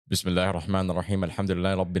بسم الله الرحمن الرحيم الحمد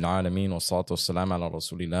لله رب العالمين والصلاة والسلام على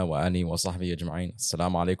رسول الله وآله وصحبه أجمعين.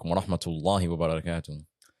 السلام عليكم ورحمة الله وبركاته.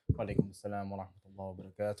 Walaikum assalam wa rahmatullahi wa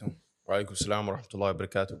barakatuh. Walaikum assalam wa rahmatullahi wa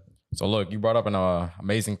barakatuh. So look, you brought up an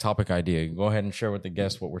amazing topic idea. Go ahead and share with the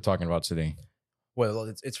guests what we're talking about today.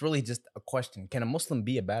 Well, it's really just a question. Can a Muslim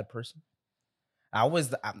be a bad person?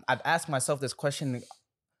 I've asked myself this question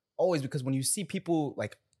always because when you see people,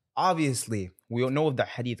 like, obviously, we all know of the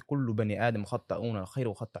hadith, كُلُّ بَنِي آدَمْ خَطَّئُونَ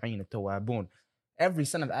الْخَيْرُ خَطَّئِينَ التَّوَّابُونَ. Every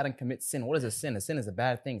son of Adam commits sin. What is a sin? A sin is a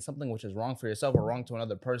bad thing, something which is wrong for yourself or wrong to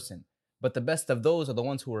another person. But the best of those are the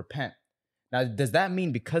ones who repent. Now, does that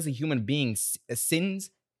mean because a human being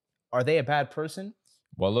sins, are they a bad person?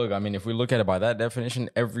 Well, look, I mean, if we look at it by that definition,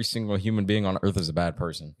 every single human being on earth is a bad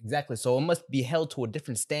person. Exactly. So it must be held to a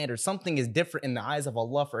different standard. Something is different in the eyes of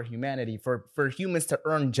Allah for humanity, for humans to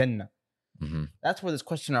earn Jannah. Mm-hmm. That's where this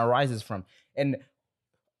question arises from. And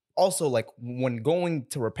also, like, when going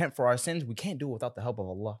to repent for our sins, we can't do it without the help of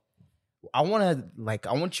Allah. I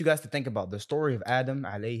want you guys to think about the story of Adam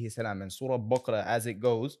alayhi salam in Surah Baqarah as it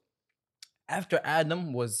goes. After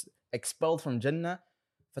Adam was expelled from Jannah,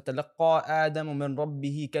 فَتَلَقَّى آدَمُ مِنْ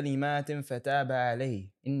رَبِّهِ كَلِمَاتٍ فَتَابَ عَلَيْهِ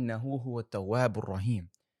إِنَّهُ هُوَ التَّوَّابُ الرَّحِيمُ.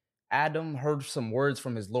 Adam heard some words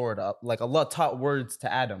from his Lord, like Allah taught words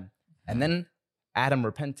to Adam. And then Adam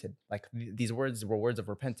repented. Like, these words were words of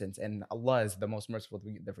repentance, and Allah is the most merciful,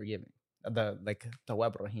 the forgiving, the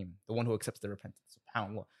Tawwab Rahim, the one who accepts the repentance.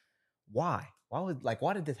 SubhanAllah. Why?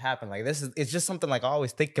 Why did this happen? Like, it's just something like I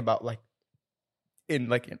always think about, like in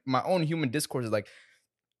my own human discourses. Like,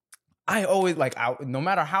 I always no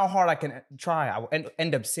matter how hard I can try, I will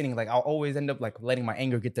end up sinning. Like, I'll always end up like letting my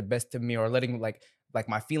anger get the best of me, or letting like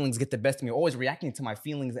my feelings get the best of me. Always reacting to my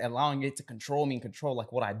feelings, allowing it to control me and control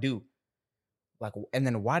like what I do. Like, and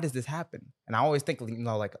then why does this happen? And I always think,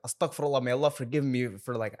 like, astaghfirullah, may Allah forgive me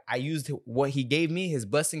for, like, I used what he gave me, his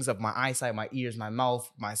blessings of my eyesight, my ears, my mouth,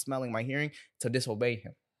 my smelling, my hearing, to disobey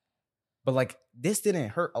him. But, like, this didn't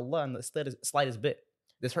hurt Allah in the slightest bit.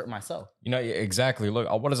 This hurt myself. Exactly. Look,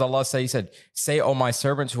 what does Allah say? He said, say, O my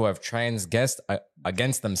servants who have transgressed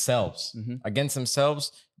against themselves,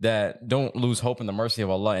 that don't lose hope in the mercy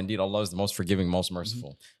of Allah. Indeed, Allah is the most forgiving, most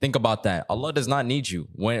merciful. Think about that. Allah does not need you.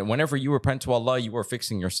 Whenever you repent to Allah, you are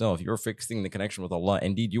fixing yourself. You are fixing the connection with Allah.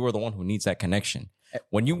 Indeed, you are the one who needs that connection.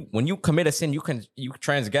 When you commit a sin, you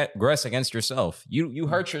transgress against yourself. You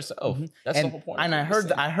hurt yourself. That's the whole point. And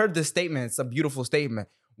I heard this statement. It's a beautiful statement.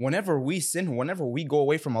 Whenever we sin, whenever we go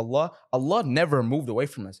away from Allah, Allah never moved away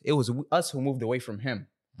from us. It was us who moved away from him.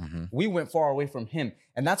 We went far away from him.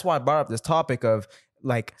 And that's why I brought up this topic of,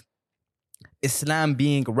 like, Islam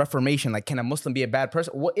being a reformation. Like, can a Muslim be a bad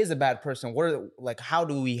person? What is a bad person? How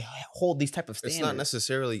do we hold these type of standards? It's not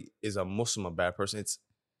necessarily is a Muslim a bad person.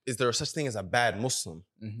 Is there such thing as a bad Muslim?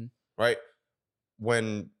 Right?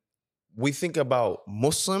 When we think about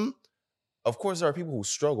Muslim, of course there are people who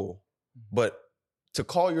struggle, but to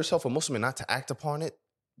call yourself a Muslim and not to act upon it,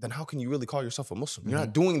 then how can you really call yourself a Muslim? You're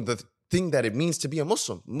not doing the thing that it means to be a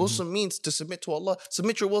Muslim. Muslim means to submit to Allah,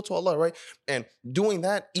 submit your will to Allah, right? And doing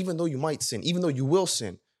that, even though you might sin, even though you will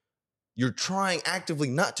sin, you're trying actively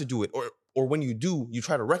not to do it. Or when you do, you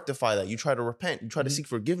try to rectify that. You try to repent. You try to seek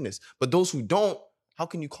forgiveness. But those who don't, how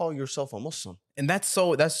can you call yourself a Muslim? And that's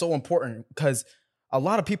so important, because a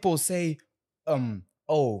lot of people say,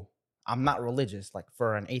 oh, I'm not religious, like,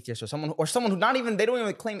 for an atheist or someone who they don't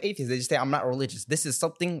even claim atheist. They just say, I'm not religious. This is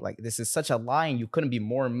such a lie, and you couldn't be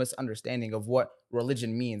more misunderstanding of what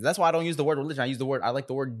religion means. That's why I don't use the word religion. I like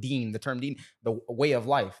the word deen, the term deen, the way of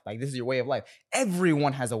life. Like, this is your way of life.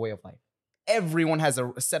 Everyone has a way of life. Everyone has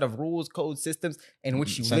a set of rules, codes, systems in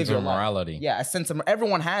which you live your life. Morality. Yeah, a sense of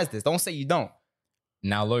everyone has this. Don't say you don't.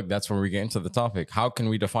 Now, look, that's where we get into the topic. How can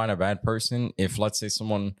we define a bad person if, let's say,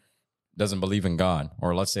 someone doesn't believe in God,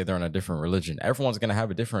 or let's say they're in a different religion? Everyone's going to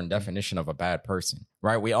have a different definition of a bad person,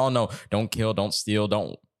 right? We all know, don't kill, don't steal,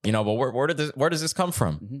 don't, but where does this come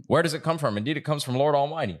from? Where does it come from? Indeed, it comes from Lord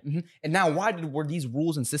Almighty. And now, were these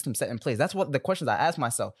rules and systems set in place? That's what the questions I ask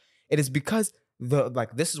myself. It is because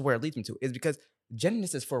this is where it leads me to, is because Jannah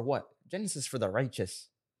is for what? Jannah is for the righteous,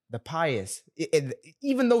 the pious.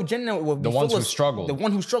 Even though Jannah will be the ones who struggle, the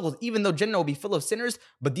one who struggles, even though Jannah will be full of sinners,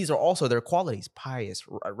 but these are also their qualities: pious,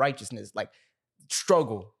 righteousness, like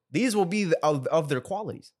struggle. These will be of their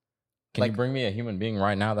qualities. Can you bring me a human being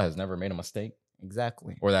right now that has never made a mistake?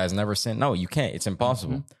 Exactly. Or that has never sinned? No, you can't. It's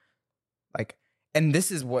impossible. And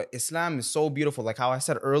this is what Islam is so beautiful. Like how I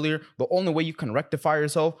said earlier, the only way you can rectify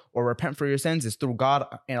yourself or repent for your sins is through God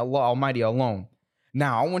and Allah Almighty alone.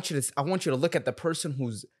 Now, I want you to look at the person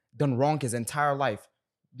who's done wrong his entire life.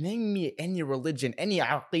 Name me any religion, any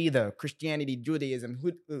aqidah, Christianity, Judaism,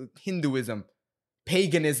 Hinduism,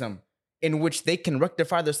 paganism in which they can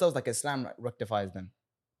rectify themselves like Islam rectifies them.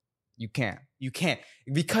 You can't.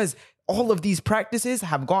 Because all of these practices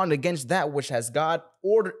have gone against that which has God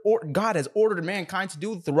has ordered mankind to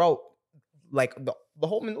do throughout like the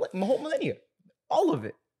whole millennia. All of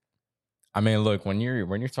it. I mean, look, when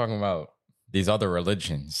you're talking about these other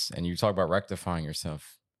religions and you talk about rectifying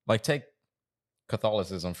yourself, like take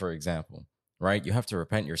Catholicism, for example, right? You have to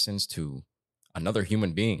repent your sins to another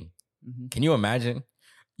human being. Mm-hmm. Can you imagine?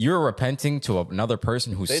 You're repenting to another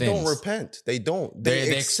person who sins. They don't repent. They don't.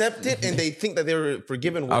 They accept it and they think that they're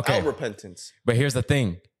forgiven without repentance. But here's the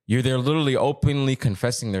thing. They're literally openly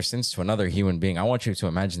confessing their sins to another human being. I want you to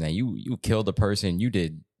imagine that you killed a person, you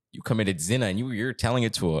committed zina, and you're telling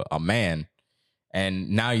it to a man. And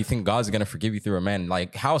now you think God's going to forgive you through a man.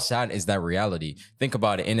 Like, how sad is that reality? Think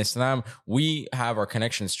about it. In Islam, we have our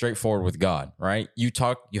connection straightforward with God, right? You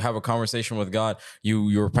have a conversation with God,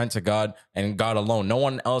 you repent to God and God alone. No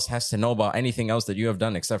one else has to know about anything else that you have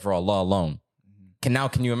done except for Allah alone. Can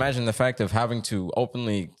you imagine the fact of having to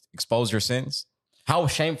openly expose your sins? How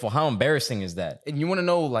shameful, how embarrassing is that? And you want to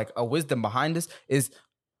know like a wisdom behind this is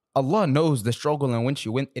Allah knows the struggle in which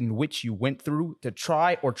you went through to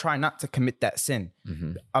try or try not to commit that sin.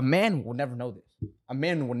 Mm-hmm. A man will never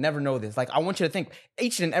know this. Like, I want you to think,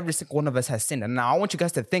 each and every single one of us has sinned. And now I want you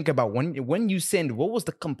guys to think about when you sinned, what was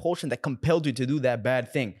the compulsion that compelled you to do that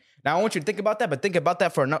bad thing? Now I want you to think about that, but think about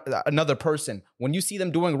that for another person. When you see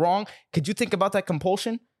them doing wrong, could you think about that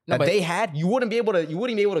compulsion that they had? You wouldn't be able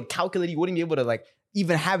to calculate. You wouldn't be able to like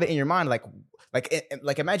even have it in your mind.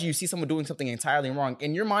 Like imagine you see someone doing something entirely wrong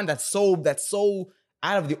in your mind. That's so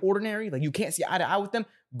out of the ordinary. Like you can't see eye to eye with them.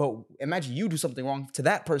 But imagine you do something wrong to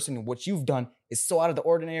that person, and what you've done is so out of the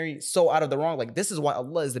ordinary, so out of the wrong. Like, this is why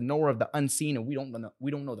Allah is the knower of the unseen, and we don't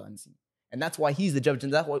know the unseen, and that's why He's the judge,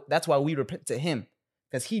 and that's why we repent to Him,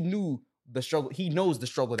 because He knew the struggle. He knows the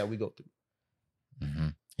struggle that we go through. Mm-hmm.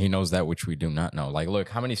 He knows that which we do not know. Like, look,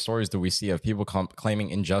 how many stories do we see of people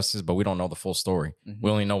claiming injustice, but we don't know the full story? Mm-hmm. We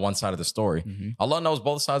only know one side of the story. Mm-hmm. Allah knows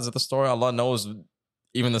both sides of the story. Allah knows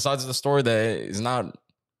even the sides of the story that is not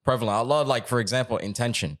prevalent. Allah, like, for example,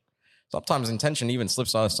 intention. Sometimes intention even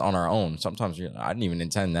slips us on our own. Sometimes I didn't even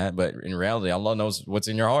intend that, but in reality, Allah knows what's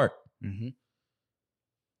in your heart. Mm-hmm.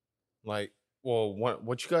 Like, well,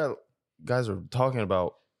 what you guys are talking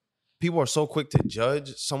about, people are so quick to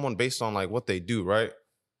judge someone based on like what they do, right?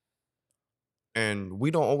 And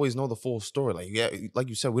we don't always know the full story. Like, yeah, like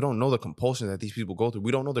you said, we don't know the compulsion that these people go through.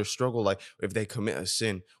 We don't know their struggle, like if they commit a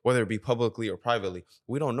sin, whether it be publicly or privately.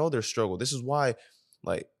 We don't know their struggle. This is why,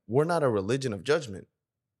 like, we're not a religion of judgment,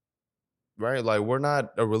 right? Like, we're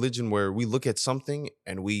not a religion where we look at something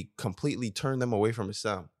and we completely turn them away from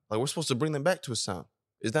Islam. Like, we're supposed to bring them back to Islam.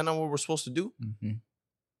 Is that not what we're supposed to do? Mm-hmm.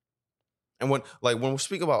 And when we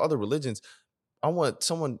speak about other religions, I want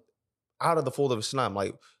someone out of the fold of Islam.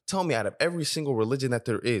 Like, tell me, out of every single religion that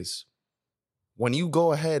there is, when you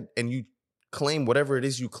go ahead and you claim whatever it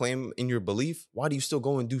is you claim in your belief, why do you still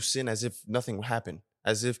go and do sin as if nothing happened?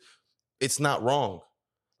 As if it's not wrong?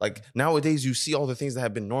 Like, nowadays you see all the things that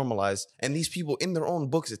have been normalized, and these people in their own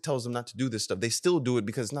books, it tells them not to do this stuff. They still do it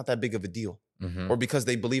because it's not that big of a deal. Mm-hmm. Or because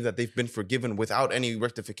they believe that they've been forgiven without any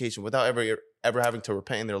rectification, without ever having to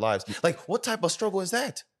repent in their lives. Like, what type of struggle is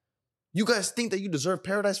that? You guys think that you deserve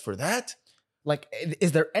paradise for that? Like,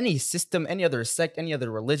 is there any system, any other sect, any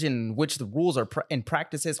other religion in which the rules and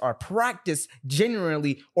practices are practiced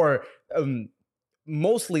genuinely or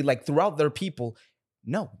mostly like throughout their people?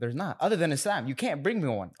 No, there's not. Other than Islam, you can't bring me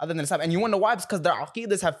one other than Islam. And you want to know why? It's because their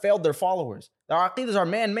aqidas have failed their followers. Their aqidas are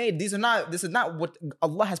man-made. This is not what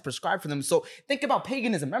Allah has prescribed for them. So think about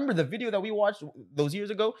paganism. Remember the video that we watched those years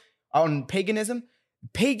ago on paganism?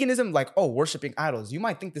 Paganism, like, oh, worshiping idols. You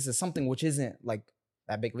might think this is something which isn't like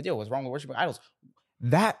that big of a deal. What's wrong with worshiping idols?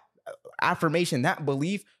 That affirmation, that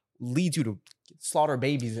belief leads you to slaughter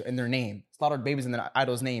babies in their name, slaughter babies in their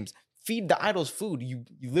idols' names. Feed the idols food. You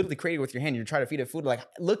literally create it with your hand. You try to feed it food. Like,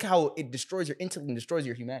 look how it destroys your intellect and destroys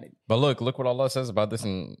your humanity. But look what Allah says about this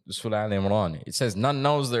in Surah Al-Imran. It says, none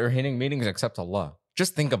knows their hidden meanings except Allah.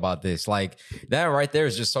 Just think about this. Like, that right there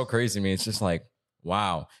is just so crazy to me. It's just like,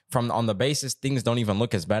 wow. On the basis, things don't even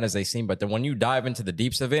look as bad as they seem. But then when you dive into the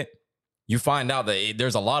deeps of it, you find out that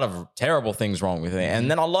there's a lot of terrible things wrong with it. And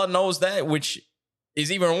then Allah knows that, which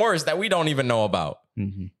is even worse, that we don't even know about.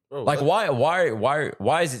 Mm-hmm. Bro, like,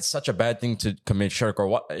 why is it such a bad thing to commit shirk?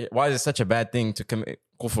 Or why is it such a bad thing to commit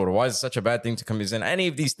kufr? Why is it such a bad thing to commit zina? Any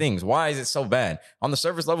of these things, why is it so bad? On the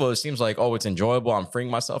surface level, it seems like, oh, it's enjoyable, I'm freeing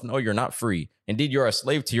myself. No, you're not free. Indeed, you're a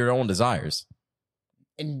slave to your own desires.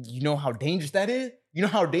 And you know how dangerous that is? You know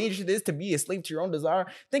how dangerous it is to be a slave to your own desire?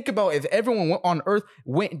 Think about if everyone went on earth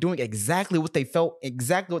went doing exactly what they felt,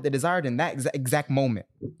 exactly what they desired in that exact moment.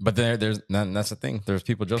 But that's the thing. There's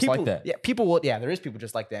people just like that. Yeah, people will. Yeah, there is people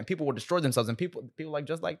just like that, and people will destroy themselves. And people like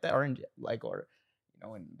just like that are in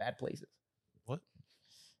in bad places. What?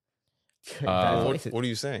 Bad places. What are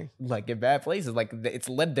you saying? Like in bad places, like it's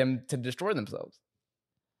led them to destroy themselves.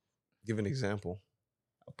 Give an example.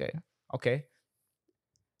 Okay.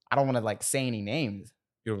 I don't want to like say any names.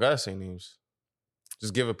 You don't gotta say names.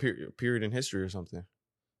 Just give a period in history or something.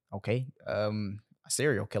 Okay. A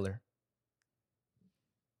serial killer.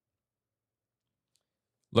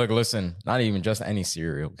 Look, listen, not even just any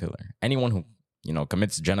serial killer. Anyone who,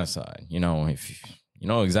 commits genocide, if you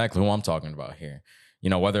know exactly who I'm talking about here,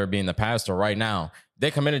 whether it be in the past or right now,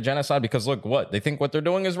 they committed genocide because look, they think what they're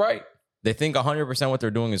doing is right. They think 100% what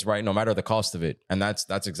they're doing is right, no matter the cost of it. And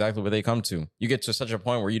that's exactly what they come to. You get to such a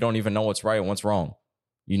point where you don't even know what's right and what's wrong.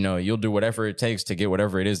 You'll do whatever it takes to get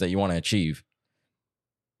whatever it is that you want to achieve.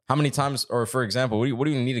 How many times, or for example, what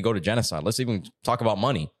do you need to go to genocide? Let's even talk about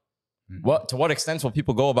money. To what extent will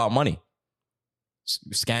people go about money?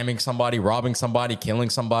 Scamming somebody, robbing somebody,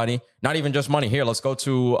 killing somebody. Not even just money. Here, let's go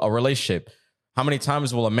to a relationship. How many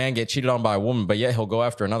times will a man get cheated on by a woman, but yet he'll go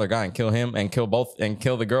after another guy and kill him and kill both and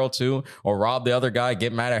kill the girl too, or rob the other guy,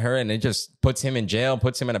 get mad at her, and it just puts him in jail,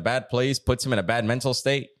 puts him in a bad place, puts him in a bad mental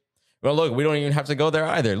state? Well, look, we don't even have to go there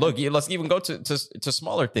either. Look, let's even go to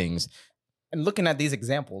smaller things. And looking at these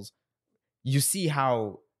examples, you see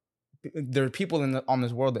how there are people on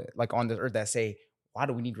this world, like on this earth, that say, why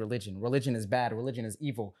do we need religion? Religion is bad. Religion is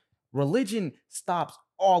evil. Religion stops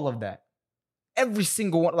all of that. Every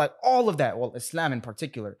single one, like all of that. Well, Islam in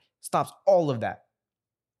particular stops all of that.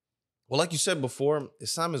 Well, like you said before,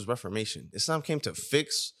 Islam is reformation. Islam came to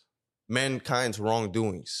fix mankind's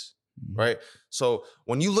wrongdoings, right? So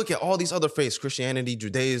when you look at all these other faiths, Christianity,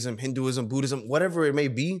 Judaism, Hinduism, Buddhism, whatever it may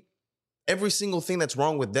be, every single thing that's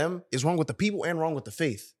wrong with them is wrong with the people and wrong with the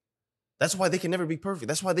faith. That's why they can never be perfect.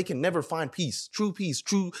 That's why they can never find peace, true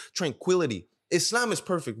tranquility. Islam is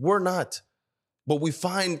perfect. We're not. But we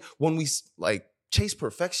find when we chase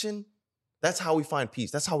perfection, that's how we find peace.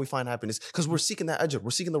 That's how we find happiness, because we're seeking that ajr. We're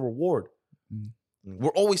seeking the reward. We're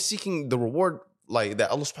always seeking the reward that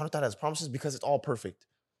Allah subhanahu wa ta'ala has promises, because it's all perfect.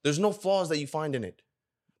 There's no flaws that you find in it.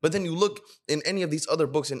 But then you look in any of these other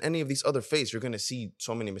books, in any of these other faiths, you're going to see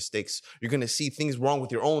so many mistakes. You're going to see things wrong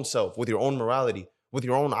with your own self, with your own morality, with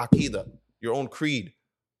your own aqidah, your own creed.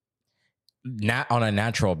 Not on a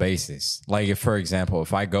natural basis. Like, if, for example,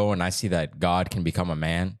 if I go and I see that God can become a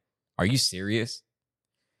man, are you serious?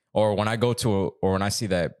 Or when I see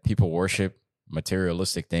that people worship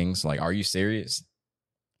materialistic things, like, are you serious?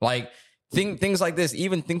 Like, things like this,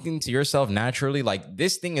 even thinking to yourself naturally, like,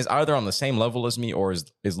 this thing is either on the same level as me or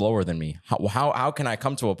is lower than me. How can I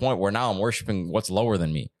come to a point where now I'm worshiping what's lower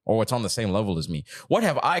than me or what's on the same level as me? What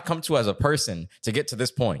have I come to as a person to get to this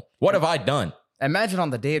point? What have I done? Imagine on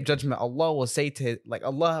the day of judgment, Allah will say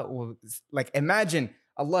imagine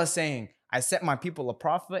Allah saying, I sent my people a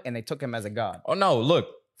prophet and they took him as a God. Oh, no, look,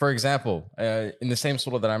 for example, in the same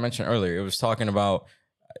surah that I mentioned earlier, it was talking about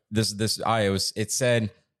this ayah. It said,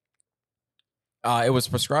 it was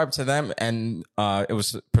prescribed to them, and it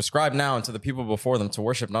was prescribed now unto the people before them to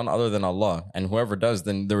worship none other than Allah. And whoever does,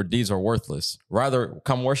 then their deeds are worthless. Rather,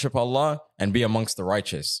 come worship Allah and be amongst the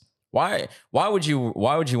righteous. Why would you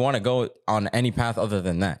want to go on any path other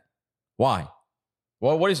than that? Why?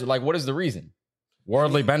 Well, what is the reason?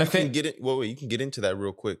 Worldly benefit? You can get into that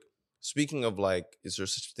real quick. Speaking of, is there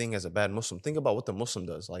such a thing as a bad Muslim? Think about what the Muslim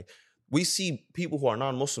does. Like, we see people who are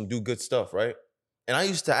non-Muslim do good stuff, right? And I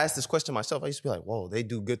used to ask this question myself. I used to be like, whoa, they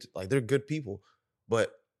do good. Like, they're good people,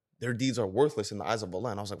 but their deeds are worthless in the eyes of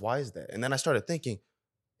Allah. And I was like, why is that? And then I started thinking,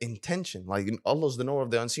 intention. Like, Allah's the knower of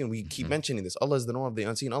the unseen. We keep mentioning this. Allah is the knower of the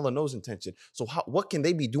unseen. Allah knows intention. So what can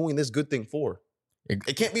they be doing this good thing for?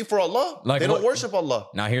 It can't be for Allah. They don't worship Allah.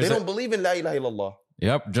 They don't believe in La ilaha illallah.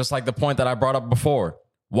 Yep. Just like the point that I brought up before.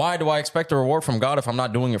 Why do I expect a reward from God if I'm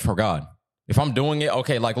not doing it for God? If I'm doing it,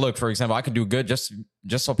 okay, like, look, for example, I could do good just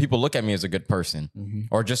so people look at me as a good person,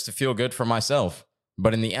 or just to feel good for myself.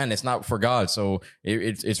 But in the end, it's not for God. So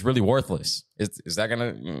it's really worthless. Is that going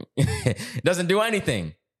to, it doesn't do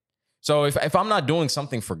anything. So if I'm not doing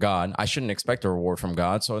something for God, I shouldn't expect a reward from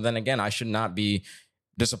God. So then again, I should not be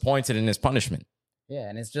disappointed in his punishment. Yeah,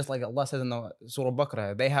 and it's just like Allah says in the Surah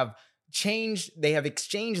Baqarah, they have they have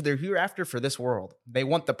exchanged their hereafter for this world. They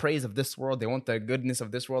want the praise of this world. They want the goodness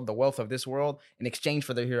of this world, the wealth of this world in exchange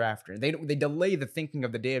for their hereafter. They delay the thinking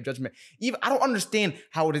of the day of judgment. Even I don't understand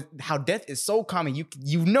how death is so common.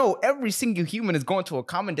 You know every single human is going to a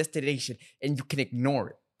common destination and you can ignore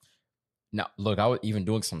it. Now, look, I was even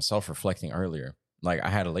doing some self-reflecting earlier. Like I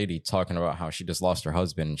had a lady talking about how she just lost her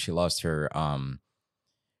husband. She lost her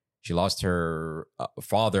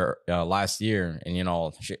father last year, and you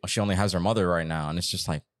know she only has her mother right now, and it's just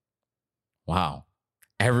like, wow,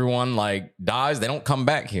 everyone like dies, they don't come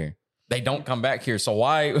back here. So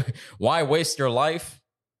why waste your life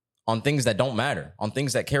on things that don't matter, on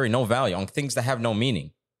things that carry no value, on things that have no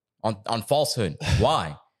meaning, on falsehood?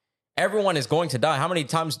 Why? Everyone is going to die. How many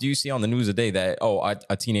times do you see on the news a day that,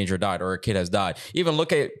 a teenager died or a kid has died? Even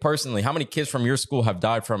look at it personally. How many kids from your school have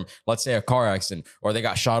died from, let's say, a car accident or they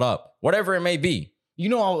got shot up? Whatever it may be. You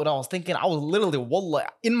know what I was thinking? I was literally wallah,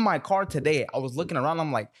 in my car today. I was looking around.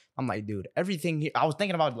 I'm like, dude, everything here. I was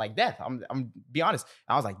thinking about like death. I'm be honest.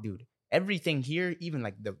 I was like, dude, everything here, even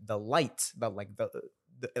like the lights,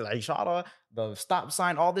 the ishara, the stop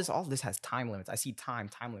sign, all this has time limits. I see time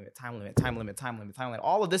limit.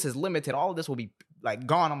 All of this is limited. All of this will be like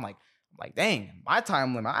gone. I'm like, dang, my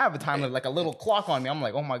time limit. I have a time limit, like a little clock on me. I'm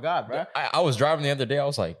like, oh my God, bro. I was driving the other day. I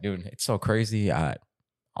was like, dude, it's so crazy. I'm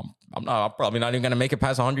probably not even gonna make it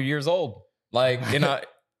past 100 years old. Like, in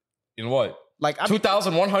what? Like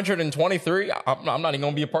 2,123. I'm not even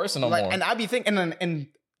gonna be a person no more. And I be thinking, in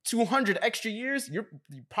 200 extra years,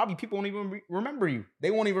 probably people won't even remember you. They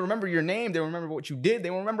won't even remember your name. They won't remember what you did. They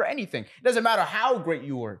won't remember anything. It doesn't matter how great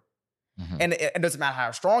you were. Mm-hmm. And it doesn't matter how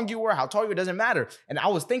strong you were, how tall you were, it doesn't matter. And I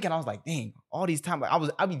was thinking, I was like, dang, all these times,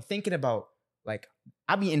 I'd be thinking about, like,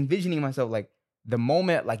 I'd be envisioning myself, like, the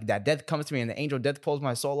moment, like, that death comes to me and the angel death pulls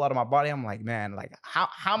my soul out of my body, I'm like, man, like, how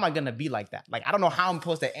am I going to be like that? Like, I don't know how I'm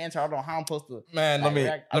supposed to answer. I don't know how I'm supposed to. Man,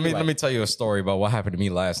 let me tell you a story about what happened to me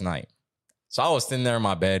last night. So I was sitting there in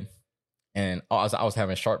my bed and I was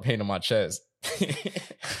having sharp pain in my chest.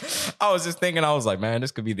 I was just thinking, I was like, man,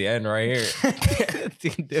 this could be the end right here.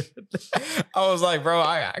 I was like, bro,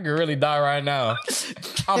 I could really die right now.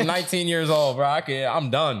 I'm 19 years old, bro. I'm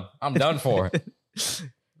done. I'm done for.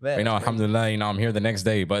 Man, you know, alhamdulillah, I'm here the next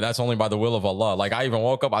day, but that's only by the will of Allah. Like, I even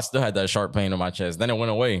woke up, I still had that sharp pain in my chest. Then it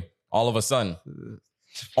went away all of a sudden.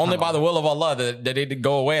 Only by the will of Allah that it did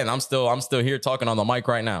go away, and I'm still here talking on the mic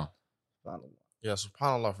right now. Yeah,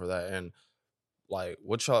 subhanAllah for that. And like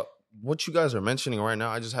what you guys are mentioning right now,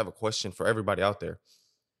 I just have a question for everybody out there.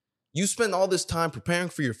 You spend all this time preparing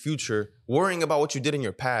for your future, worrying about what you did in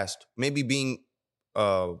your past, maybe being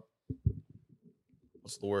what's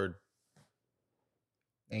the word?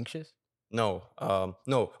 Anxious? No.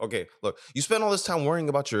 Okay, look, you spend all this time worrying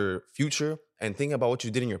about your future and thinking about what you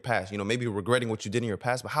did in your past, maybe regretting what you did in your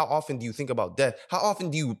past, but how often do you think about death? How often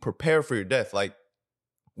do you prepare for your death? Like,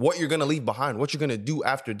 what you're gonna leave behind, what you're gonna do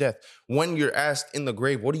after death. When you're asked in the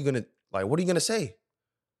grave, what are you gonna say?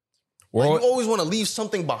 Well, you always want to leave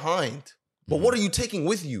something behind, but what are you taking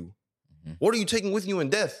with you? What are you taking with you in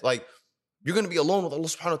death? Like, you're gonna be alone with Allah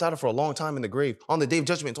subhanahu wa ta'ala for a long time in the grave. On the day of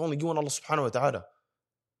judgment, it's only you and Allah subhanahu wa ta'ala.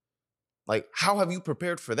 Like, how have you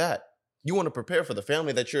prepared for that? You want to prepare for the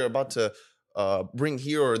family that you're about to bring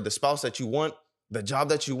here, or the spouse that you want, the job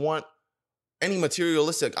that you want, any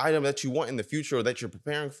materialistic item that you want in the future or that you're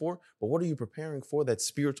preparing for. But what are you preparing for? That's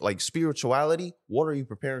spiritual, like spirituality. What are you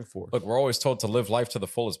preparing for? Look, we're always told to live life to the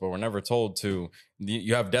fullest, but we're never told to,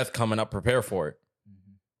 you have death coming up, prepare for it.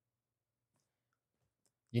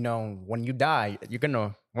 When you die, you're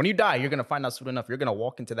gonna find out soon enough. You're gonna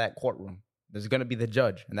walk into that courtroom. There's gonna be the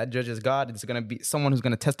judge, and that judge is God. It's gonna be someone who's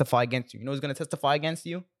gonna testify against you. You know who's gonna testify against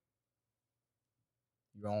you?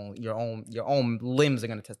 Your own limbs are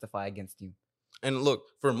gonna testify against you. And look,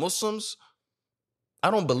 for Muslims, I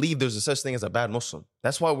don't believe there's a such thing as a bad Muslim.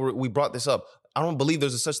 That's why we brought this up. I don't believe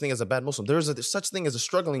there's a such thing as a bad Muslim. There's a such thing as a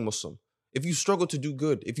struggling Muslim. If you struggle to do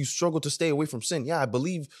good, if you struggle to stay away from sin, yeah, I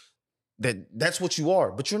believe that's what you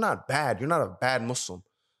are. But you're not bad. You're not a bad Muslim.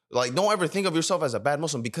 Like, don't ever think of yourself as a bad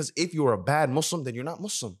Muslim, because if you're a bad Muslim, then you're not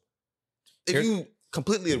Muslim. If you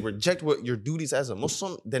completely reject what your duties as a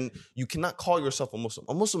Muslim, then you cannot call yourself a Muslim.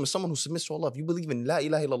 A Muslim is someone who submits to Allah. If you believe in La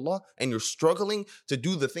ilaha illallah and you're struggling to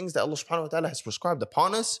do the things that Allah subhanahu wa ta'ala has prescribed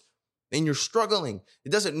upon us, then you're struggling.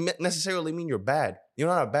 It doesn't necessarily mean you're bad. You're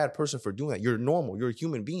not a bad person for doing that. You're normal. You're a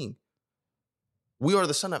human being. We are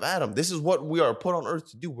the son of Adam. This is what we are put on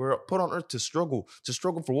earth to do. We're put on earth to struggle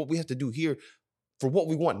for what we have to do here, for what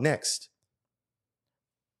we want next.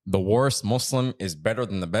 The worst Muslim is better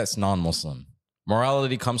than the best non-Muslim.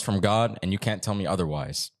 Morality comes from God, and you can't tell me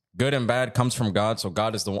otherwise. Good and bad comes from God, so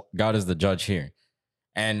God is the judge here.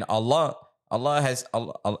 And Allah has,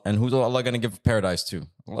 and who's Allah going to give paradise to?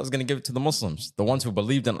 Allah's going to give it to the Muslims, the ones who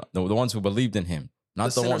believed in Him,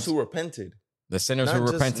 not the ones who repented. The sinners who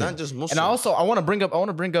repented, not just Muslims. And I want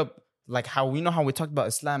to bring up like how we talked about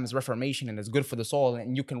Islam is reformation and it's good for the soul,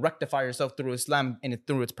 and you can rectify yourself through Islam and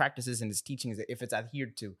through its practices and its teachings if it's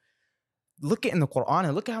adhered to. Look at in the Quran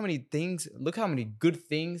and look how many good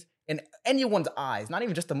things in anyone's eyes, not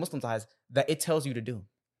even just the Muslims' eyes, that it tells you to do.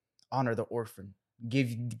 Honor the orphan,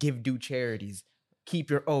 give due charities, keep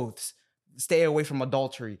your oaths, stay away from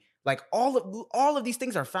adultery. Like all of these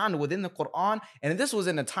things are found within the Quran. And this was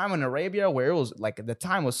in a time in Arabia where it was like the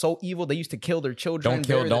time was so evil. They used to kill their children. Don't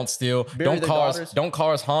kill, don't steal, don't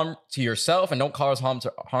cause harm to yourself, and don't cause harm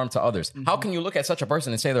to others. Mm-hmm. How can you look at such a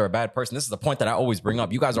person and say they're a bad person? This is the point that I always bring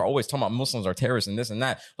up. You guys are always talking about Muslims are terrorists and this and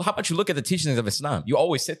that. Well, how about you look at the teachings of Islam? You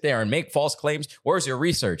always sit there and make false claims. Where's your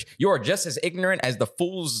research? You are just as ignorant as the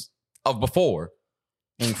fools of before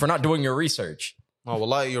for not doing your research. Oh,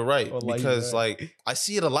 wallahi, you're right. Because like I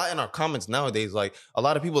see it a lot in our comments nowadays. Like a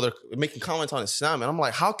lot of people that are making comments on Islam, and I'm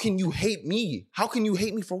like, how can you hate me? How can you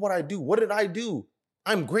hate me for what I do? What did I do?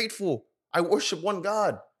 I'm grateful. I worship one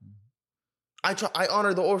God. I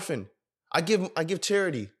honor the orphan. I give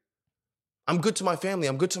charity. I'm good to my family.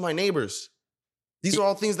 I'm good to my neighbors. These are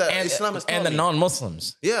all things that Islam has taught me. And the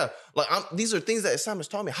non-Muslims. Yeah. Like these are things that Islam has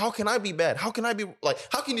taught me. How can I be bad? How can I be like,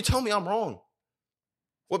 how can you tell me I'm wrong?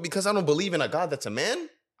 What, because I don't believe in a God that's a man?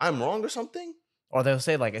 I'm wrong or something? Or they'll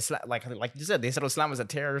say like Islam, like you said, they said Islam is a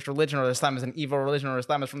terrorist religion, or Islam is an evil religion, or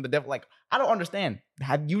Islam is from the devil. Like, I don't understand.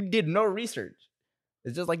 You did no research.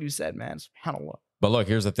 It's just like you said, man. SubhanAllah. But look,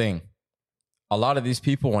 here's the thing. A lot of these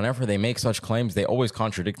people, whenever they make such claims, they always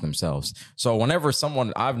contradict themselves. So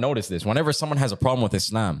I've noticed this, whenever someone has a problem with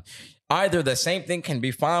Islam, either the same thing can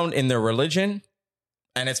be found in their religion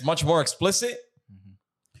and it's much more explicit,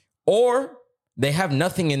 or they have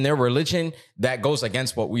nothing in their religion that goes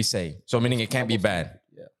against what we say. So meaning it can't be bad.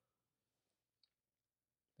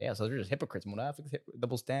 Yeah, so they're just hypocrites, munafiqs,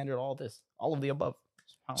 double standard, all of the above.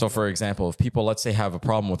 So for example, if people, let's say, have a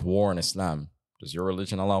problem with war in Islam, does your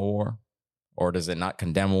religion allow war? Or does it not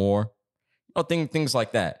condemn war? Things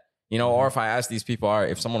like that. Or if I ask these people, all right,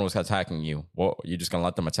 if someone was attacking you, well, you just going to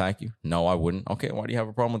let them attack you? No, I wouldn't. Okay, why do you have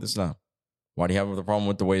a problem with Islam? Why do you have a problem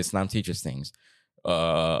with the way Islam teaches things?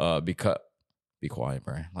 Because... Be quiet,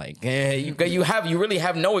 bro. Like, you really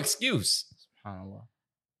have no excuse. SubhanAllah.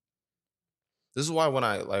 This is why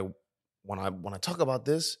when I talk about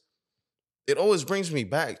this, it always brings me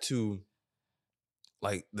back to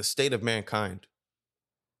like the state of mankind.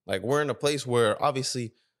 Like we're in a place where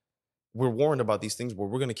obviously we're warned about these things, where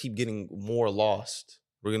we're going to keep getting more lost.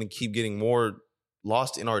 We're going to keep getting more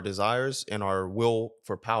lost in our desires and our will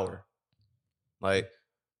for power. Like,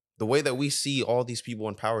 the way that we see all these people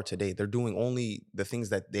in power today, they're doing only the things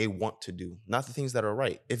that they want to do, not the things that are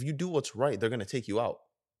right. If you do what's right, they're going to take you out.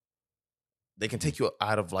 They can take you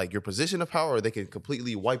out of like your position of power, or they can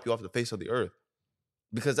completely wipe you off the face of the earth,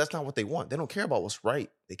 because that's not what they want. They don't care about what's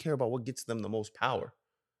right. They care about what gets them the most power.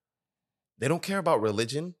 They don't care about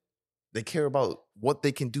religion. They care about what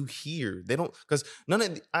they can do here. They don't, because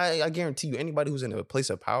I guarantee you, anybody who's in a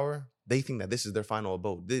place of power, they think that this is their final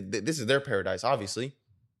abode. This is their paradise, obviously.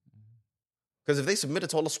 Because if they submitted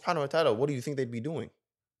to Allah subhanahu wa ta'ala, what do you think they'd be doing?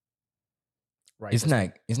 Right. Isn't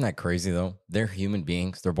that crazy though? They're human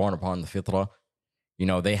beings. They're born upon the fitrah.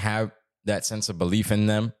 They have that sense of belief in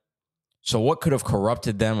them. So what could have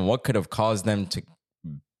corrupted them? What could have caused them to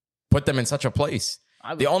put them in such a place?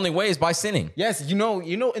 The only way is by sinning. Yes, in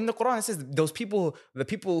the Quran it says the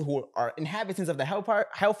people who are inhabitants of the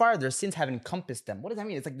hellfire, their sins have encompassed them. What does that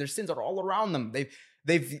mean? It's like their sins are all around them.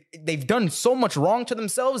 They've done so much wrong to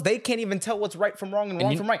themselves, they can't even tell what's right from wrong and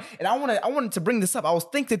wrong from right. And I wanted to bring this up. I was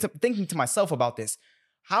thinking to myself about this.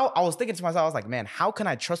 I was like, man, how can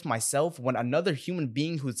I trust myself when another human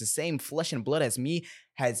being who's the same flesh and blood as me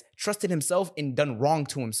has trusted himself and done wrong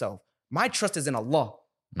to himself? My trust is in Allah.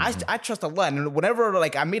 Mm-hmm. I trust Allah, and whenever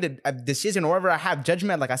like I made a decision, or wherever I have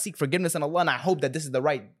judgment, like I seek forgiveness in Allah, and I hope that this is the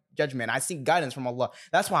right judgment. I seek guidance from Allah.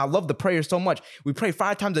 That's why I love the prayer so much. We pray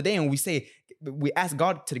 5 times a day, and we ask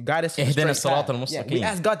God to guide us to the straight path. Yeah, we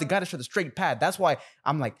ask God to guide us to the straight path. That's why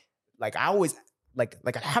I'm like I always like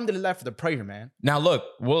alhamdulillah for the prayer, man. Now look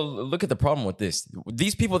at the problem with this.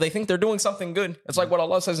 These people, they think they're doing something good. It's like what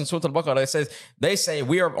Allah says in Surah Al-Baqarah. They say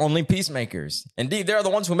we are only peacemakers. Indeed, they're the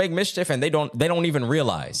ones who make mischief, and they don't even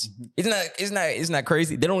realize. Isn't that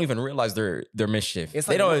crazy? They don't even realize their mischief.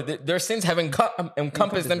 Their sins have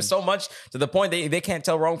encompassed them so much to the point they can't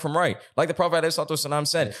tell wrong from right. Like the Prophet ﷺ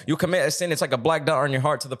said, you commit a sin, it's like a black dot on your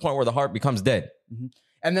heart to the point where the heart becomes dead. Mm-hmm.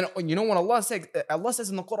 And then when Allah says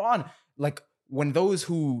in the Quran, like, when those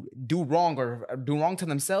who do wrong or do wrong to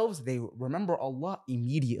themselves, they remember Allah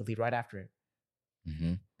immediately right after it.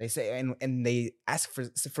 Mm-hmm. They say, and they ask for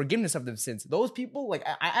forgiveness of their sins. Those people, like,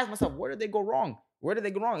 I ask myself, where did they go wrong? Where did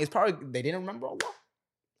they go wrong? It's probably they didn't remember Allah.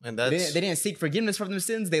 And They didn't seek forgiveness from their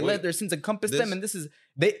sins. They let their sins encompass them. And this is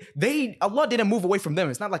Allah didn't move away from them.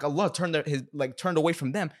 It's not like Allah turned away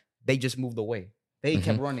from them. They just moved away. They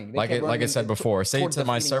kept running. Like I said before, say to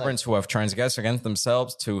my servants who have transgressed against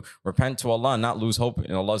themselves to repent to Allah and not lose hope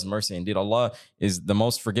in Allah's mercy. Indeed, Allah is the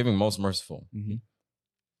most forgiving, most merciful. Mm-hmm.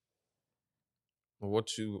 What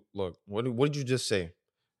did you just say?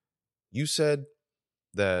 You said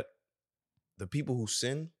that the people who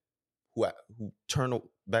sin, who turn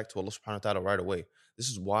back to Allah subhanahu wa ta'ala right away. This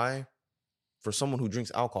is why, for someone who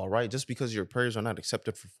drinks alcohol, right? Just because your prayers are not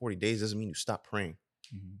accepted for 40 days doesn't mean you stop praying.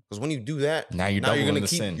 Because when you do that, now you're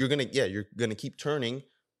gonna keep turning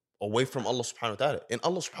away from Allah subhanahu wa ta'ala. And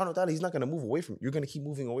Allah subhanahu wa ta'ala, He's not gonna move away from you. You're gonna keep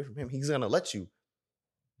moving away from Him. He's gonna let you.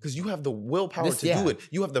 Because you have the willpower to do it.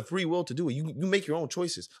 You have the free will to do it. You make your own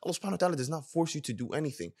choices. Allah subhanahu wa ta'ala does not force you to do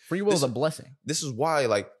anything. Free will is a blessing. This is why,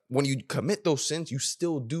 like, when you commit those sins, you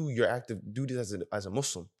still do your active duties as a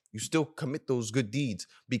Muslim. You still commit those good deeds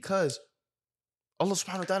because Allah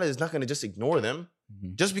subhanahu wa ta'ala is not going to just ignore them.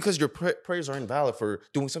 Mm-hmm. Just because your prayers are invalid for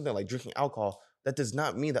doing something like drinking alcohol, that does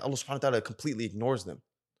not mean that Allah subhanahu wa ta'ala completely ignores them.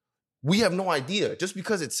 We have no idea. Just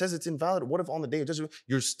because it says it's invalid, what if on the day of judgment,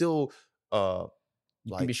 you're still...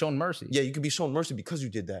 you can be shown mercy. Yeah, you can be shown mercy because you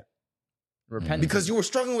did that. Repent. Because you were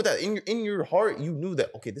struggling with that. In your heart, you knew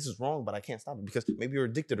that, okay, this is wrong, but I can't stop it because maybe you're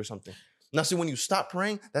addicted or something. Now, see, when you stop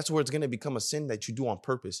praying, that's where it's going to become a sin that you do on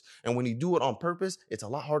purpose. And when you do it on purpose, it's a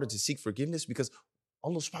lot harder to seek forgiveness because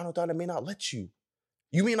Allah subhanahu wa ta'ala may not let you.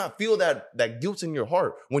 You may not feel that guilt in your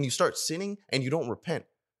heart when you start sinning and you don't repent.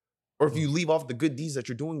 Or if you leave off the good deeds that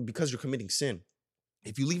you're doing because you're committing sin.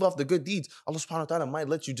 If you leave off the good deeds, Allah subhanahu wa ta'ala might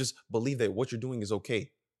let you just believe that what you're doing is okay.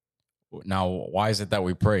 Now, why is it that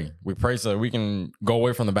we pray? We pray so that we can go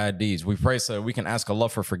away from the bad deeds. We pray so that we can ask Allah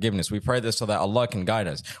for forgiveness. We pray this so that Allah can guide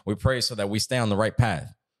us. We pray so that we stay on the right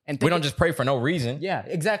path. And we don't just pray for no reason. Yeah,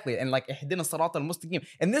 exactly. And like, ihdina sirat al-mustaqim.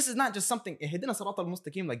 And this is not just something, ihdina sirat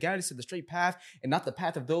al-mustaqim, like guide us to the straight path and not the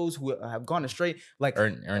path of those who have gone astray. Like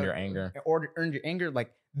earn your anger. Or earn your anger. Like,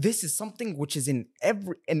 this is something which is in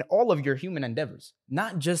all of your human endeavors,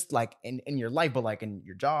 not just like in your life, but like in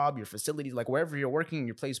your job, your facilities, like wherever you're working,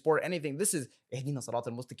 you play sport, anything. This is ihdina sirat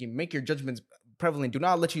al-mustaqim. Make your judgments prevalent. Do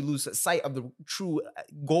not let you lose sight of the true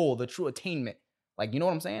goal, the true attainment. Like, you know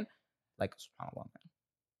what I'm saying? Like, subhanAllah, man.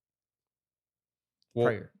 Well,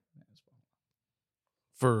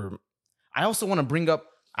 Prayer. I also want to bring up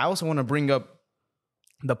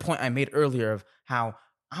the point I made earlier of how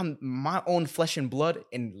I'm my own flesh and blood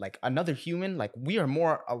and like another human, like we are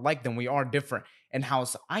more alike than we are different. And how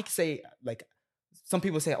I say, like, some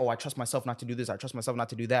people say, oh, I trust myself not to do this, I trust myself not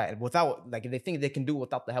to do that. And without, like, they think they can do it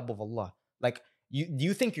without the help of Allah. Like,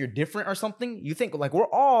 you think you're different or something? You think like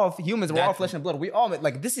we're all humans, we're all flesh and blood. We all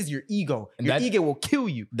like, this is your ego. Your ego will kill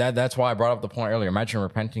you. That's why I brought up the point earlier.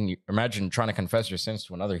 Imagine trying to confess your sins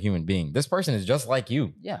to another human being. This person is just like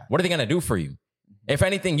you. Yeah. What are they gonna do for you? If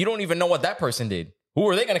anything, you don't even know what that person did. Who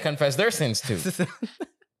are they gonna confess their sins to?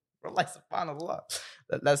 Like, subhanAllah.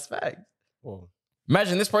 That's fact. Well,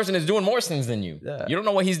 imagine this person is doing more sins than you. Yeah. You don't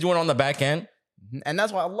know what he's doing on the back end. And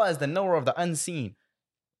that's why Allah is the knower of the unseen.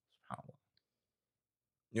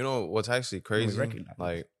 You know what's actually crazy?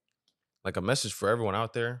 Like a message for everyone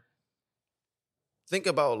out there. Think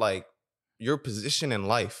about like your position in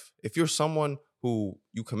life. If you're someone who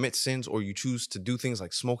you commit sins or you choose to do things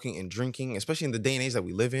like smoking and drinking, especially in the day and age that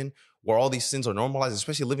we live in, where all these sins are normalized,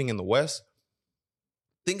 especially living in the West,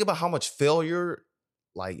 think about how much failure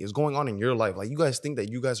like is going on in your life. Like, you guys think that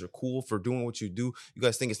you guys are cool for doing what you do. You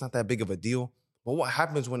guys think it's not that big of a deal. But what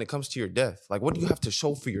happens when it comes to your death? Like, what do you have to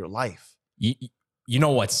show for your life? You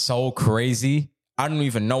know what's so crazy? I don't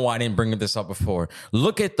even know why I didn't bring this up before.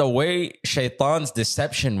 Look at the way Shaitan's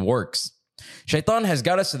deception works. Shaitan has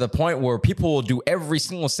got us to the point where people will do every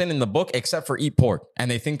single sin in the book except for eat pork, and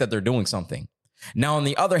they think that they're doing something. Now, on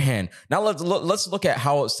the other hand, now let's look at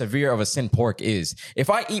how severe of a sin pork is. If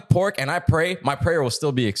I eat pork and I pray, my prayer will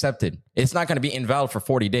still be accepted. It's not going to be invalid for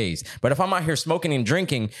 40 days. But if I'm out here smoking and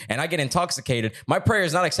drinking and I get intoxicated, my prayer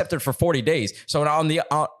is not accepted for 40 days. So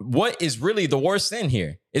now what is really the worst sin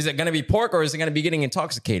here? Is it going to be pork or is it going to be getting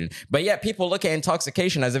intoxicated? But yet people look at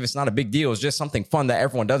intoxication as if it's not a big deal. It's just something fun that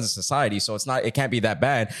everyone does in society. So it can't be that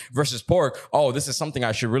bad versus pork. Oh, this is something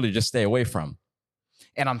I should really just stay away from.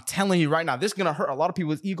 And I'm telling you right now, this is gonna hurt a lot of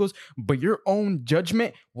people's egos, but your own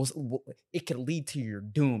judgment it could lead to your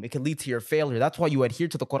doom. It could lead to your failure. That's why you adhere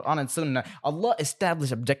to the Quran and Sunnah. Allah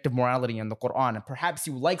established objective morality in the Quran. And perhaps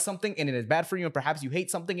you like something and it is bad for you, and perhaps you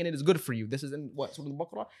hate something and it is good for you. This is in what? Surah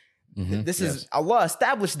Al-Baqarah? This is Allah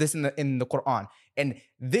established this in the Quran, and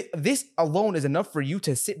this alone is enough for you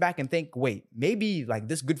to sit back and think, wait, maybe like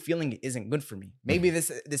this good feeling isn't good for me. Maybe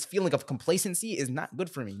this feeling of complacency is not good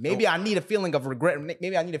for me. Maybe I need a feeling of regret.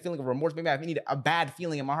 Maybe I need a feeling of remorse. Maybe I need a bad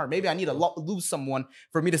feeling in my heart. Maybe I need to lose someone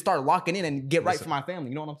for me to start locking in and get right for my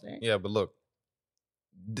family. You know what I'm saying? Yeah, but look,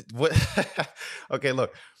 what? Okay,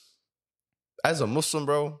 look. As a Muslim,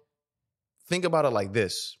 bro, think about it like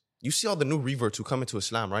this. You see all the new reverts who come into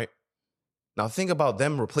Islam, right? Now think about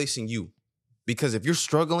them replacing you. Because if you're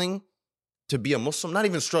struggling to be a Muslim, not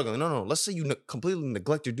even struggling, no. Let's say you completely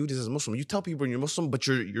neglect your duties as a Muslim. You tell people you're Muslim, but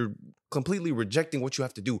you're completely rejecting what you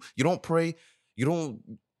have to do. You don't pray. You don't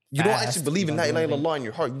actually believe in La ilaha illallah in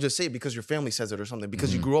your heart. You just say it because your family says it or something,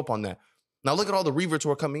 because you grew up on that. Now look at all the reverts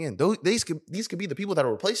who are coming in. These could be the people that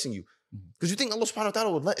are replacing you. Because you think Allah subhanahu wa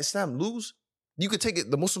ta'ala would let Islam lose? You could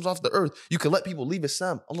take the Muslims off the earth. You could let people leave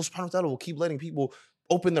Islam. Allah subhanahu wa ta'ala will keep letting people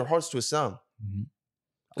open their hearts to Islam.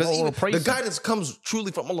 Because the guidance comes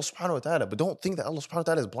truly from Allah subhanahu wa ta'ala. But don't think that Allah subhanahu wa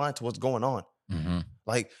ta'ala is blind to what's going on.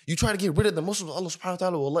 Like, you try to get rid of the Muslims, Allah subhanahu wa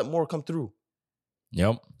ta'ala will let more come through.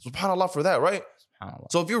 Yep. SubhanAllah for that, right?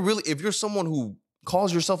 So if you're someone who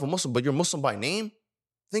calls yourself a Muslim, but you're Muslim by name,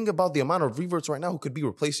 think about the amount of reverts right now who could be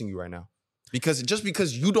replacing you right now. Because just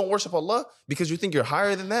because you don't worship Allah, because you think you're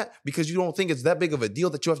higher than that, because you don't think it's that big of a deal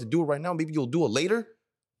that you have to do it right now, maybe you'll do it later.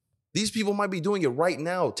 These people might be doing it right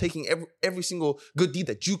now, taking every single good deed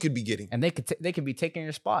that you could be getting. And they could be taking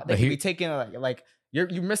your spot. They could be taking like you're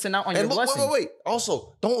missing out on your blessings. Wait.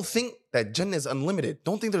 Also, don't think that Jannah is unlimited.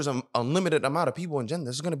 Don't think there's an unlimited amount of people in Jannah.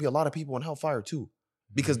 There's going to be a lot of people in hellfire too.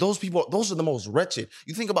 Because those are the most wretched.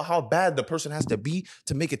 You think about how bad the person has to be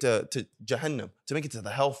to make it to Jahannam, to make it to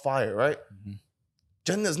the hellfire, right?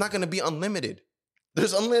 Jannah is not going to be unlimited.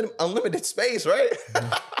 There's unlimited space, right?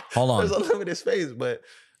 Hold on. There's unlimited space, but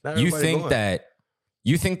not you think that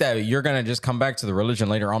you're going to just come back to the religion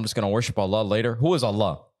later? I'm just going to worship Allah later. Who is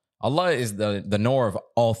Allah? Allah is the knower of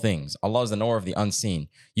all things. Allah is the knower of the unseen.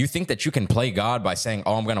 You think that you can play God by saying,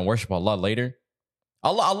 "Oh, I'm going to worship Allah later"?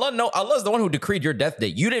 Allah is the one who decreed your death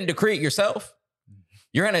date. You didn't decree it yourself.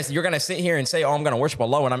 You're gonna sit here and say, "Oh, I'm gonna worship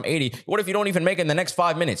Allah when I'm 80." What if you don't even make it in the next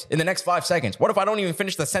 5 minutes? In the next 5 seconds? What if I don't even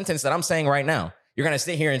finish the sentence that I'm saying right now? You're gonna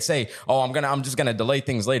sit here and say, "Oh, I'm just gonna delay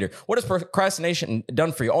things later." What has procrastination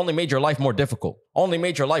done for you? Only made your life more difficult. Only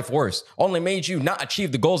made your life worse. Only made you not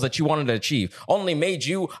achieve the goals that you wanted to achieve. Only made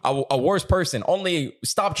you a worse person. Only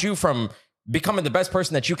stopped you from becoming the best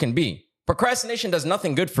person that you can be. Procrastination does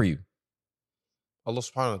nothing good for you. Allah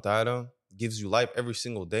subhanahu wa ta'ala gives you life every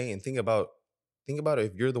single day, and think about it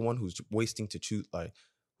if you're the one who's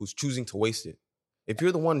who's choosing to waste it. If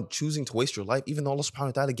you're the one choosing to waste your life, even though Allah subhanahu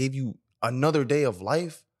wa ta'ala gave you another day of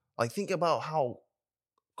life, like think about how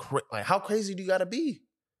crazy do you gotta be?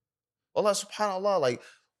 Allah subhanallah, like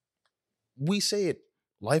we say it,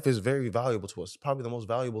 life is very valuable to us. Probably the most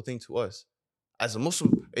valuable thing to us. As a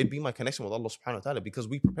Muslim, it'd be my connection with Allah subhanahu wa ta'ala because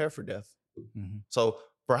we prepare for death. So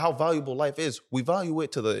for how valuable life is, we value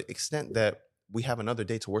it to the extent that we have another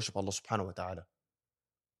day to worship Allah subhanahu wa ta'ala.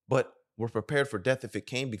 But we're prepared for death if it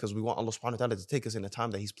came because we want Allah subhanahu wa ta'ala to take us in a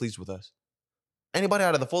time that He's pleased with us. Anybody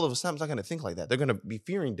out of the fold of Islam is not going to think like that. They're going to be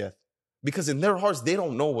fearing death because in their hearts, they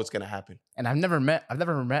don't know what's going to happen. And I've never met,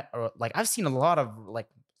 or like I've seen a lot of like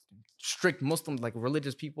strict Muslim, like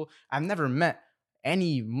religious people. I've never met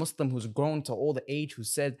any Muslim who's grown to old age who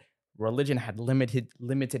said religion had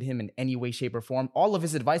limited him in any way, shape, or form. All of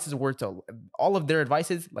his advices were all of their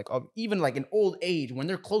advices, like even like in old age when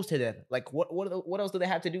they're close to death. Like what else do they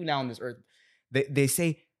have to do now on this earth? They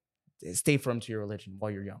say, stay firm to your religion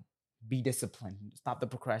while you're young. Be disciplined. Stop the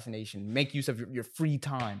procrastination. Make use of your free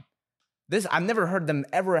time. This I've never heard them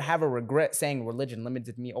ever have a regret saying religion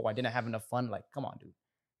limited me. Oh, I didn't have enough fun. Like, come on, dude.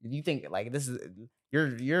 You think like this is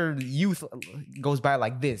your youth goes by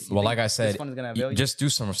like this? Well, like I said, just do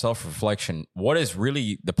some self-reflection. What is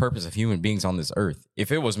really the purpose of human beings on this earth?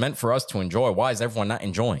 If it was meant for us to enjoy, why is everyone not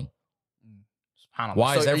enjoying?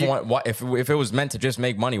 Why is everyone? If it was meant to just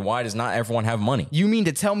make money, why does not everyone have money? You mean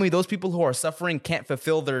to tell me those people who are suffering can't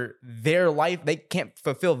fulfill their life? They can't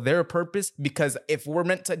fulfill their purpose because if we're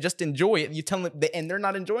meant to just enjoy it, you tell them, and they're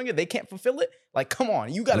not enjoying it, they can't fulfill it? Like, come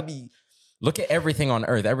on, you got to be. Look at everything on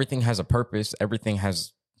earth. Everything has a purpose. Everything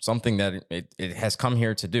has something that it has come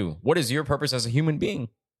here to do. What is your purpose as a human being?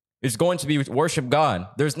 It's going to be worship God.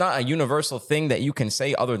 There's not a universal thing that you can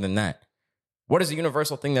say other than that. What is the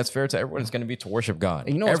universal thing that's fair to everyone? It's going to be to worship God.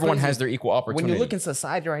 And you know what's Everyone crazy? has their equal opportunity. When you look in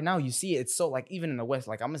society right now, you see it's so like even in the West,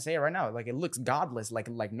 like I'm gonna say it right now, like it looks godless. Like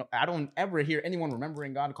no, I don't ever hear anyone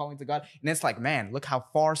remembering God, calling to God, and it's like, man, look how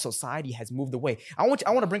far society has moved away. I want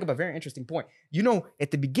to bring up a very interesting point. You know,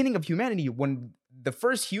 at the beginning of humanity, when the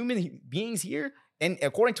first human beings here, and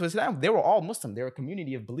according to Islam, they were all Muslim. They were a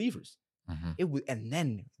community of believers. It was, and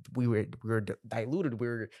then we were diluted. We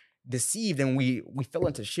were deceived, and we fell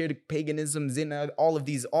into shirk, paganism, zina, all of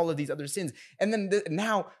these other sins. And then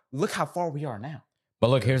now look how far we are now.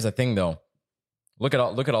 But look, here's the thing though. Look at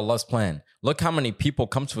Allah's plan. Look how many people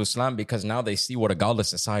come to Islam because now they see what a godless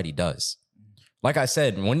society does. Like I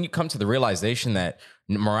said, when you come to the realization that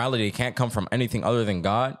morality can't come from anything other than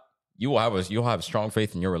God, you'll have strong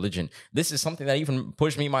faith in your religion. This is something that even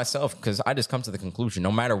pushed me myself, because I just come to the conclusion,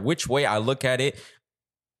 no matter which way I look at it,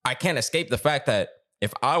 I can't escape the fact that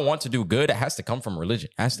if I want to do good, it has to come from religion.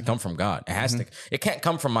 It has to come from God. It can't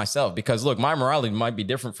come from myself, because look, my morality might be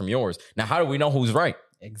different from yours. Now, how do we know who's right?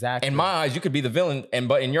 Exactly. In my eyes, you could be the villain,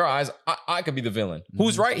 but in your eyes, I could be the villain.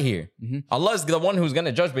 Who's right here? Allah's the one who's going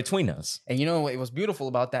to judge between us. And you know what was beautiful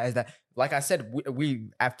about that is that, like I said, we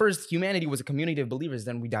at first humanity was a community of believers,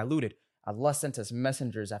 then we diluted. Allah sent us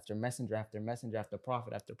messengers after messenger after messenger after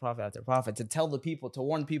prophet after prophet after prophet to tell the people, to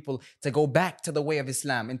warn people to go back to the way of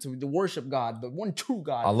Islam and to worship God, the one true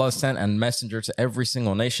God. Allah sent a messenger to every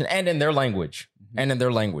single nation and in their language.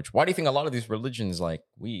 Why do you think a lot of these religions, like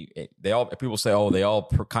people say, oh, they all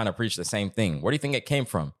kind of preach the same thing? Where do you think it came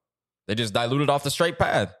from? They just diluted off the straight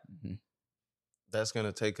path. That's going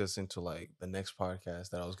to take us into like the next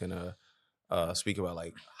podcast that I was going to speak about,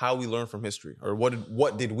 like how we learn from history, or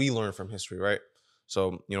what did we learn from history, right?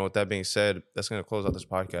 So, you know, with that being said, that's going to close out this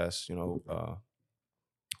podcast. You know,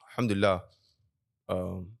 alhamdulillah,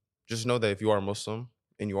 just know that if you are a Muslim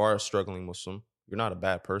and you are a struggling Muslim, you're not a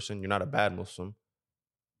bad person. You're not a bad Muslim.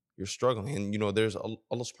 You're struggling. And, you know, there's Allah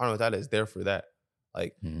subhanahu wa ta'ala is there for that.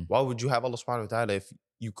 Like, why would you have Allah subhanahu wa ta'ala if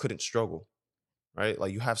you couldn't struggle, right?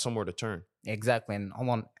 Like, you have somewhere to turn. Exactly. And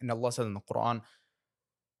Allah said in the Quran,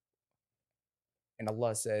 and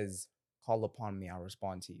Allah says, call upon me, I'll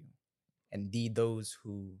respond to you. Indeed, those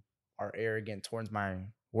who are arrogant towards my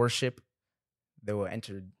worship, they will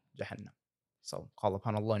enter Jahannam. So call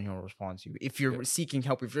upon Allah and He will respond to you. If you're seeking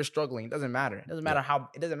help, if you're struggling, it doesn't matter. It doesn't matter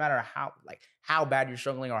how bad you're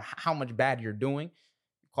struggling or how much bad you're doing.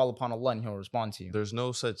 Call upon Allah and He'll respond to you. There's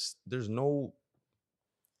no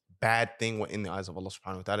bad thing in the eyes of Allah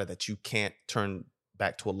subhanahu wa ta'ala that you can't turn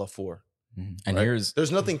back to Allah for. And right?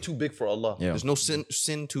 There's nothing too big for Allah. Yeah. There's no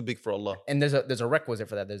sin too big for Allah. And there's a requisite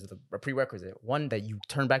for that. There's a prerequisite. One, that you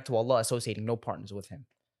turn back to Allah, associating no partners with Him.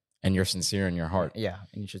 And you're sincere in your heart. Yeah,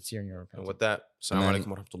 and you should see in your repentance. And with that, assalamu alaikum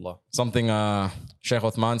wa rahmatullah. Something Sheikh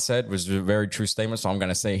Uthman said was a very true statement, so I'm going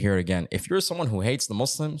to say it here again. If you're someone who hates the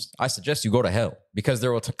Muslims, I suggest you go to hell, because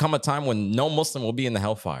there will come a time when no Muslim will be in the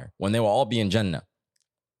hellfire, when they will all be in Jannah.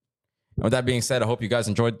 And with that being said, I hope you guys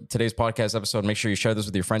enjoyed today's podcast episode. Make sure you share this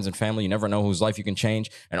with your friends and family. You never know whose life you can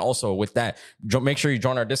change. And also with that, make sure you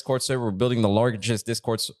join our Discord server. We're building the largest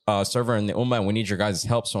Discord server in the Ummah, and we need your guys'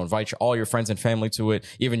 help. So invite all your friends and family to it,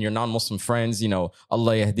 even your non-Muslim friends. You know,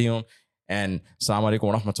 Allah yahdihum. And assalamu alaikum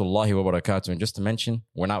wa rahmatullahi wa barakatuh. And just to mention,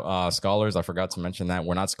 we're not scholars. I forgot to mention that.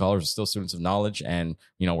 We're not scholars. We're still students of knowledge. And,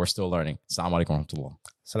 you know, we're still learning. Assalamu alaikum wa rahmatullah.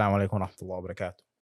 Assalamu alaikum wa rahmatullahi wa barakatuh.